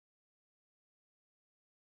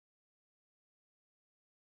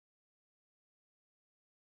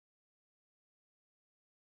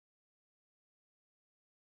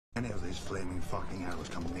Any of these flaming fucking arrows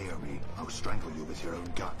come near me, I'll strangle you with your own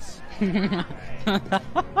guts.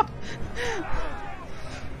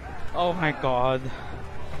 Oh my god.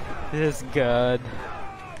 This is good.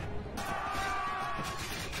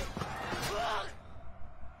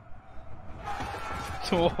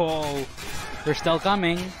 Oh, they're still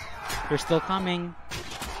coming. They're still coming.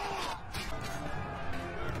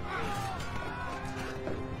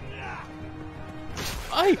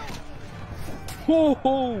 Ay! Ho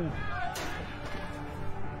ho!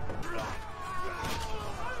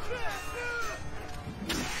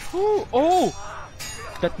 Ooh, oh!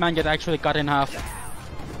 That man got actually cut in half.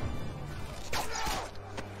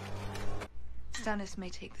 Stannis may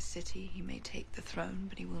take the city, he may take the throne,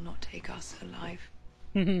 but he will not take us alive.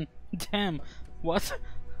 Damn, what?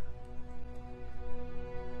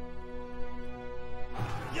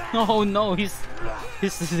 Oh no, he's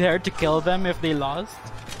there to kill them if they lost.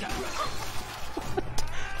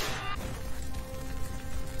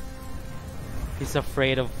 He's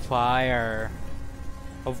afraid of fire.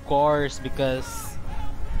 Of course, because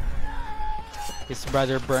his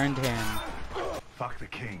brother burned him. Fuck the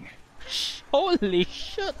king. Holy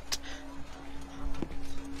shit!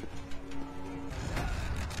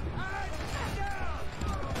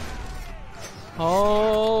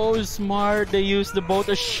 Oh, smart. They used the boat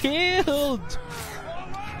as shield.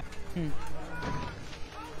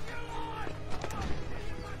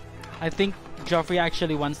 I think Joffrey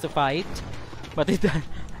actually wants to fight, but he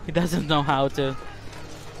doesn't know how to.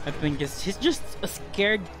 I think he's just a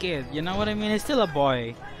scared kid. You know what I mean? He's still a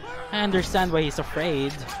boy. I understand why he's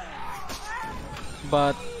afraid,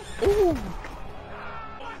 but ooh,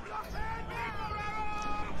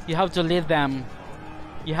 you have to lead them.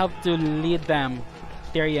 You have to lead them,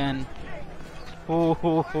 Tyrion. Ooh,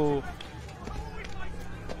 ooh, ooh.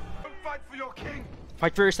 Don't fight for your king.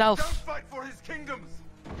 Fight for yourself. Don't fight for his kingdoms.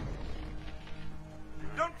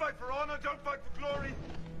 Don't fight for honor. Don't fight for glory.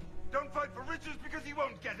 Don't fight for riches because he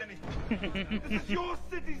won't get any. This is your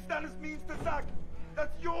city Stannis means to sack.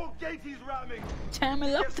 That's your gate he's ramming. Damn,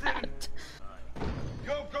 I love Yes, that.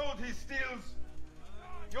 Your gold he steals.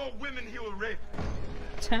 Your women he will rape.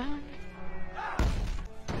 Damn.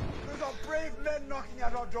 Those are brave men knocking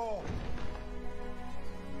at our door.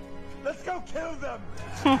 Let's go kill them.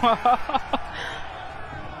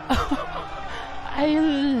 I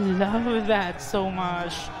love that so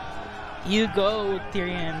much. You go,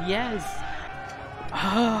 Tyrion. Yes.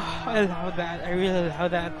 Oh, I love that. I really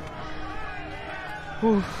love that.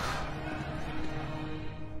 Whew.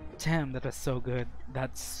 Damn, that was so good.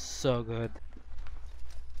 That's so good.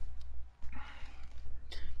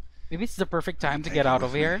 Maybe it's the perfect time to get out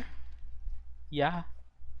of here. Yeah.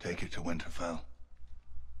 Take it to Winterfell.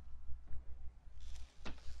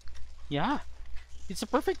 Yeah. It's a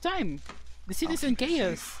perfect time. The city's in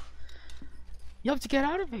chaos. You have to get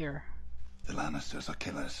out of here. The Lannisters are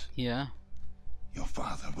killers. Yeah. Your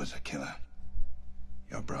father was a killer.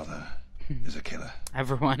 Your brother is a killer.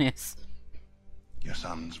 Everyone is. Your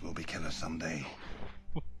sons will be killers someday.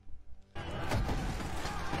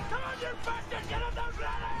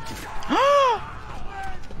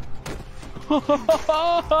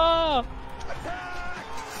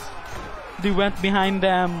 They went behind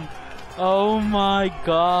them. Oh my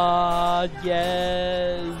god,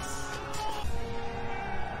 yes.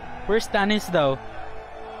 Where's Stannis though?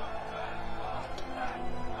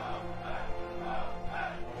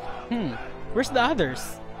 Where's the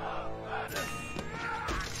others?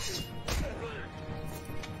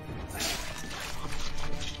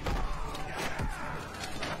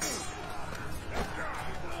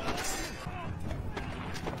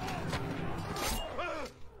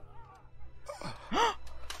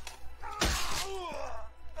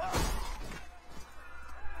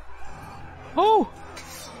 Oh!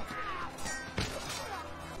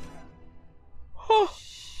 Oh!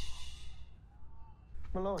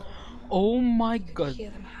 My lord. Oh my I could god. hear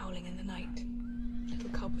them howling in the night. Little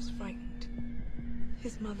cub was frightened.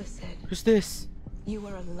 His mother said, Who's this? "You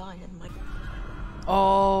are a lion, my..."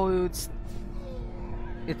 Oh, it's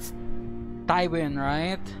Tywin,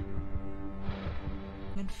 right?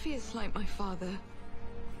 And fierce like my father.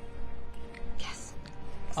 Yes.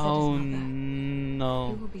 said Oh his mother. no.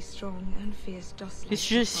 You will be strong and fierce just like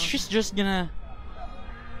It's your just she's father." just gonna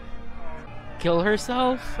kill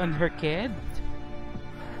herself and her kid.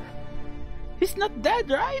 He's not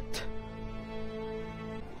dead, right?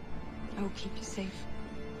 I will keep you safe.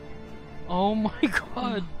 Oh my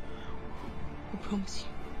god. I promise you.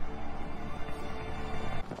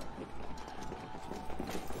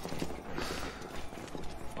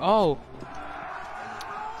 Oh.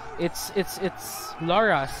 It's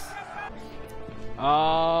Loras.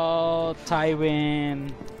 Oh,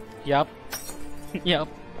 Tywin. Yup. Yup.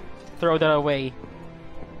 Throw that away.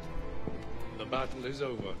 The battle is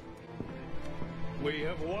over. We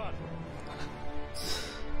have won.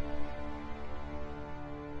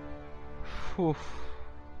 Whew.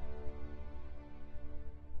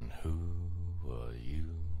 Who are you?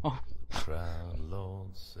 Oh. The proud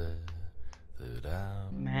Lord said that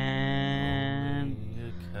I'm Man. only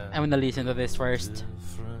a cat I'm gonna listen to this first.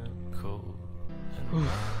 different coat, and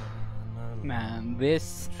Man,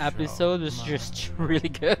 this episode was just really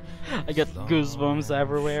good. I got goosebumps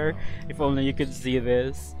everywhere. If only you could see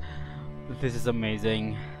this. This is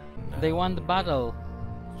amazing. They won the battle.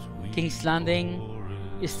 King's Landing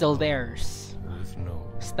is still theirs. with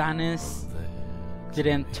no Stannis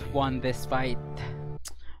didn't won this fight.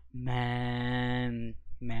 Man,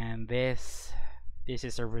 this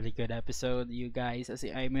is a really good episode, you guys.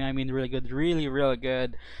 I mean really good, really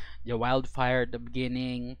good. The wildfire at the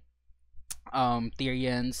beginning,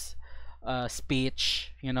 Tyrion's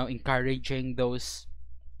speech, you know, encouraging those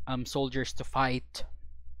soldiers to fight.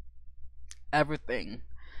 Everything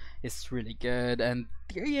is really good, and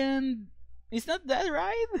Tyrion is not dead,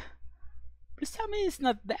 right? Please tell me he's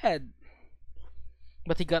not dead.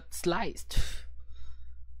 But he got sliced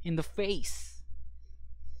in the face.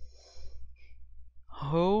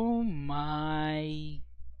 Oh my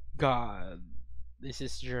god. This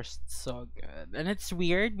is just so good. And it's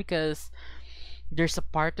weird because there's a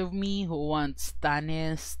part of me who wants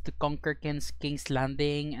Stannis to conquer King's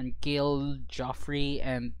Landing and kill Joffrey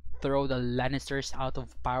and throw the Lannisters out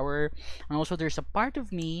of power. And also there's a part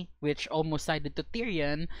of me which almost sided to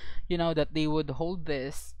Tyrion, you know, that they would hold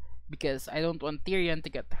this because I don't want Tyrion to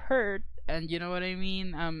get hurt, and you know what I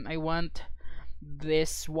mean. I want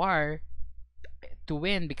this war to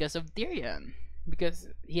win because of Tyrion, because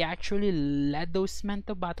he actually led those men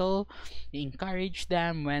to battle. He encouraged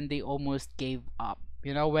them when they almost gave up.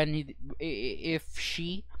 You know, when if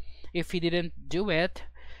he didn't do it,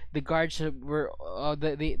 the guards were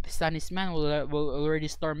the Stannis men will already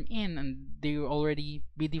storm in and they will already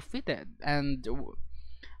be defeated, and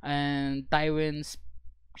Tywin's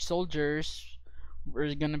soldiers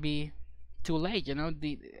were gonna be too late. You know,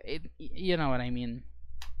 you know what I mean.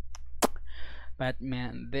 But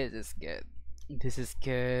man, this is good. This is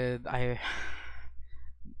good. They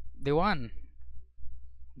won.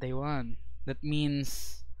 They won. That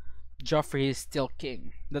means Joffrey is still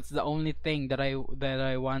king. That's the only thing that I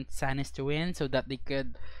want Stannis to win, so that they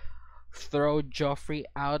could throw Joffrey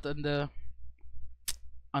out on the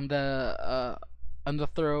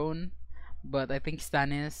throne. But I think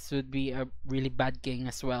Stannis would be a really bad king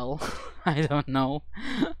as well. I don't know.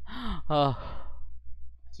 Oh,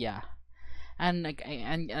 yeah. And I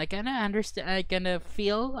kind of understand. I kind of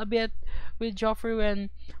feel a bit with Joffrey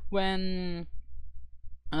when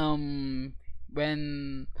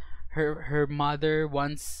her mother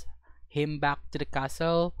wants him back to the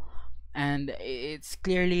castle, and it's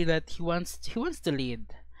clearly that he wants to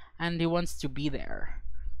lead and he wants to be there,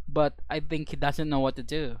 but I think he doesn't know what to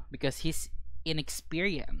do because he's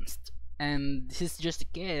inexperienced and he's just a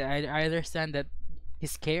kid. I understand that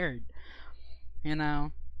he's scared, you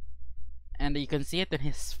know, and you can see it in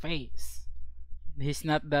his face. He's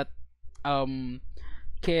not that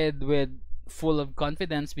kid with full of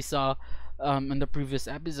confidence we saw in the previous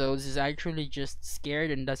episodes. He's actually just scared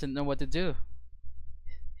and doesn't know what to do.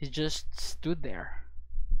 He just stood there,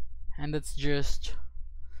 and that's just,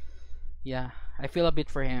 yeah, I feel a bit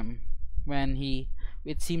for him when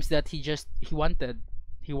it seems that he wanted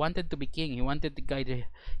to be king. He wanted to guide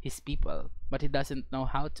his people, but he doesn't know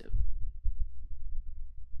how to,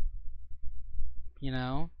 you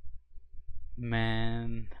know.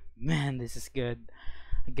 Man, this is good.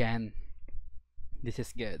 Again, this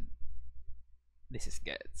is good.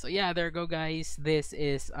 So yeah, there you go, guys. This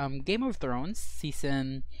is Game of Thrones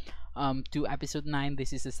season 2 episode 9.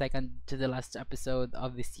 This is the second to the last episode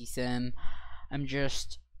of the season.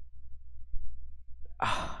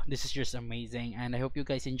 This is just amazing, and I hope you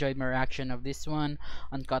guys enjoyed my reaction of this one.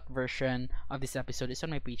 Uncut version of this episode is on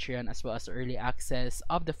my Patreon, as well as early access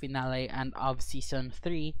of the finale and of season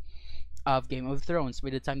 3 of Game of Thrones. By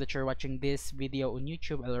the time that you're watching this video on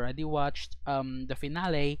YouTube, I already watched the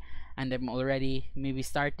finale, and I'm already maybe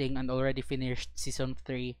starting and already finished season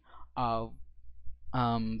 3 of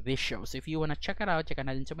this show. So if you want to check it out, you can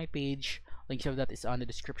head into my page. Links of that is on the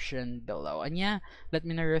description below. And yeah, let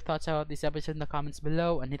me know your thoughts about this episode in the comments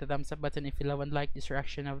below, and hit the thumbs up button if you love and like this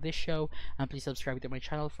reaction of this show, and please subscribe to my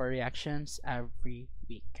channel for reactions every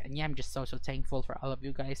week. And yeah, I'm just so thankful for all of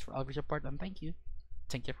you guys for all of your support, and thank you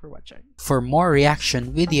for watching. For more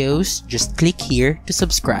reaction videos, just click here to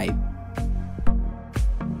subscribe.